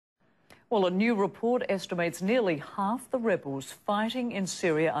Well, a new report estimates nearly half the rebels fighting in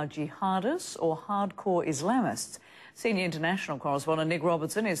Syria are jihadists or hardcore Islamists. Senior international correspondent Nick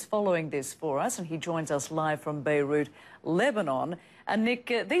Robertson is following this for us, and he joins us live from Beirut, Lebanon. And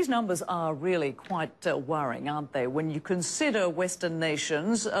Nick, these numbers are really quite worrying, aren't they, when you consider Western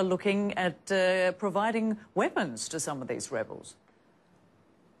nations are looking at providing weapons to some of these rebels?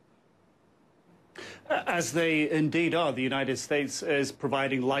 As they indeed are. The United States is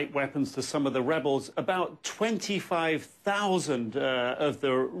providing light weapons to some of the rebels. About 25,000 of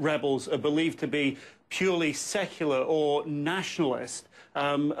the rebels are believed to be purely secular or nationalist.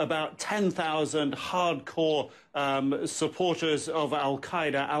 About 10,000 hardcore supporters of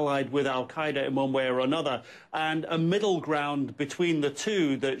Al-Qaeda, allied with Al-Qaeda in one way or another, and a middle ground between the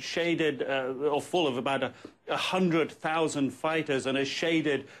two that shaded, or full of about 100,000 fighters and is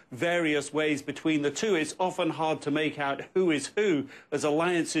shaded various ways between the two. It's often hard to make out who is who as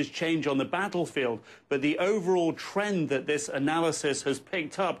alliances change on the battlefield. But the overall trend that this analysis has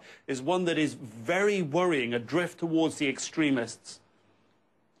picked up is one that is very worrying, a drift towards the extremists.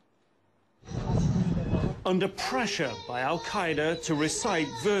 Under pressure by Al-Qaeda to recite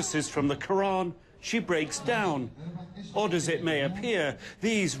verses from the Quran, she breaks down. Odd as it may appear,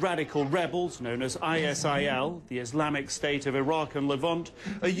 these radical rebels, known as ISIL, the Islamic State of Iraq and Levant,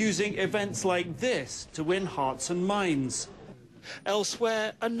 are using events like this to win hearts and minds.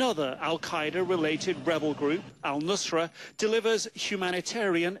 Elsewhere, another Al-Qaeda-related rebel group, Al-Nusra, delivers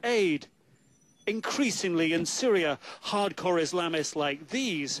humanitarian aid. Increasingly in Syria, hardcore Islamists like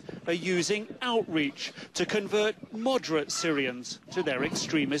these are using outreach to convert moderate Syrians to their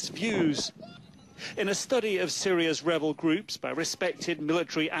extremist views. In a study of Syria's rebel groups by respected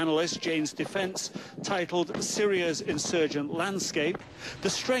military analyst Jane's Defense, titled Syria's Insurgent Landscape, the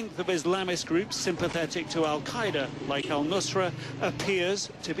strength of Islamist groups sympathetic to Al-Qaeda, like Al-Nusra, appears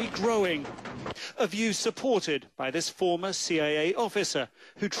to be growing. A view supported by this former CIA officer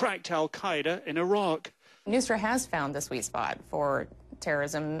who tracked Al-Qaeda in Iraq. Nusra has found the sweet spot for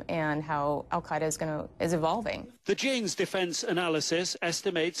terrorism and how Al-Qaeda is evolving. The Jane's Defense analysis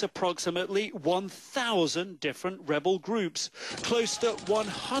estimates approximately 1,000 different rebel groups, close to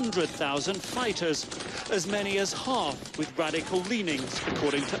 100,000 fighters, as many as half with radical leanings,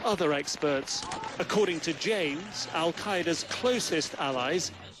 according to other experts. According to Jane's, Al-Qaeda's closest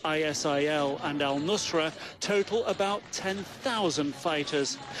allies, ISIL and Al-Nusra, total about 10,000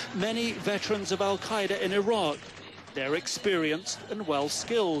 fighters, many veterans of Al-Qaeda in Iraq. They're experienced and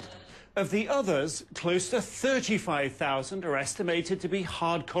well-skilled. Of the others, close to 35,000 are estimated to be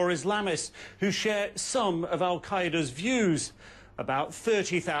hardcore Islamists who share some of Al-Qaeda's views. About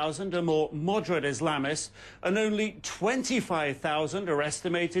 30,000 are more moderate Islamists, and only 25,000 are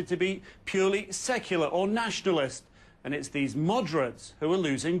estimated to be purely secular or nationalist. And it's these moderates who are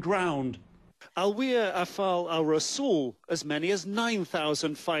losing ground. Alwiya Afal al-Rasul, as many as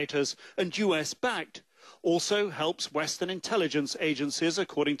 9,000 fighters and US-backed, also helps Western intelligence agencies,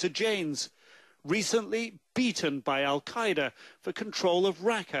 according to Jane's. Recently beaten by Al-Qaeda for control of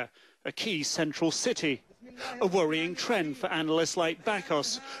Raqqa, a key central city. A worrying trend for analysts like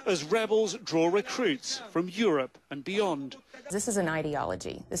Bakos, as rebels draw recruits from Europe and beyond. This is an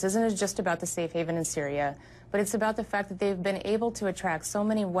ideology. This isn't just about the safe haven in Syria, but it's about the fact that they've been able to attract so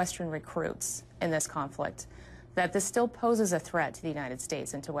many Western recruits in this conflict that this still poses a threat to the United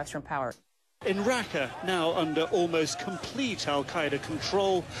States and to Western power. In Raqqa, now under almost complete Al-Qaeda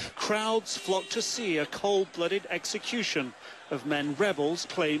control, crowds flock to see a cold-blooded execution of men rebels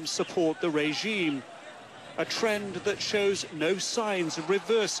claim support the regime. A trend that shows no signs of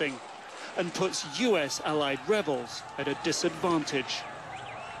reversing and puts US-allied rebels at a disadvantage.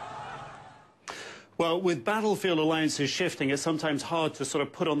 Well, with battlefield alliances shifting, it's sometimes hard to sort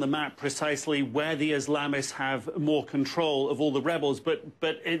of put on the map precisely where the Islamists have more control of all the rebels, but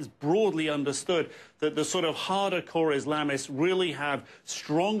it's broadly understood that the sort of harder core Islamists really have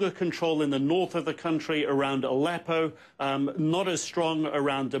stronger control in the north of the country around Aleppo, not as strong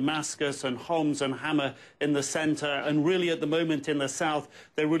around Damascus and Homs and Hama in the center, and really at the moment in the south,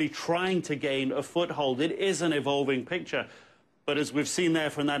 they're really trying to gain a foothold. It is an evolving picture. But as we've seen there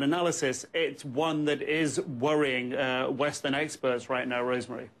from that analysis, it's one that is worrying Western experts right now,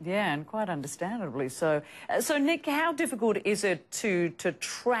 Rosemary. Yeah, and quite understandably so. So, Nick, how difficult is it to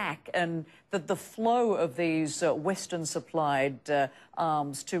track and the flow of these Western-supplied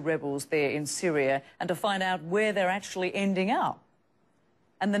arms to rebels there in Syria and to find out where they're actually ending up?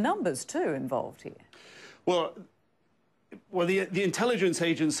 And the numbers, too, involved here. Well, Well, the intelligence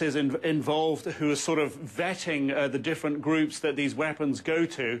agencies involved who are sort of vetting the different groups that these weapons go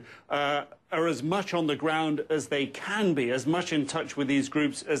to are as much on the ground as they can be, as much in touch with these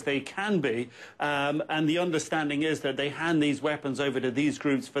groups as they can be. And the understanding is that they hand these weapons over to these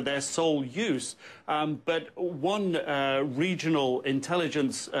groups for their sole use. But one regional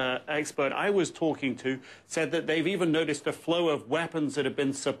intelligence expert I was talking to said that they've even noticed a flow of weapons that have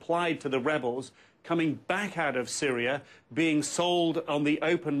been supplied to the rebels coming back out of Syria, being sold on the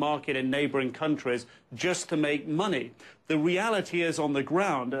open market in neighbouring countries just to make money. The reality is on the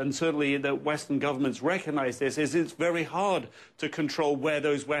ground, and certainly that Western governments recognise this, is it's very hard to control where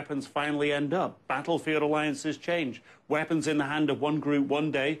those weapons finally end up. Battlefield alliances change. Weapons in the hand of one group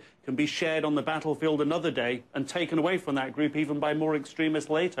one day can be shared on the battlefield another day and taken away from that group even by more extremists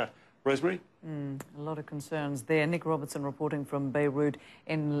later. Rosemary? A lot of concerns there. Nick Robertson reporting from Beirut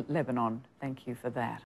in Lebanon. Thank you for that.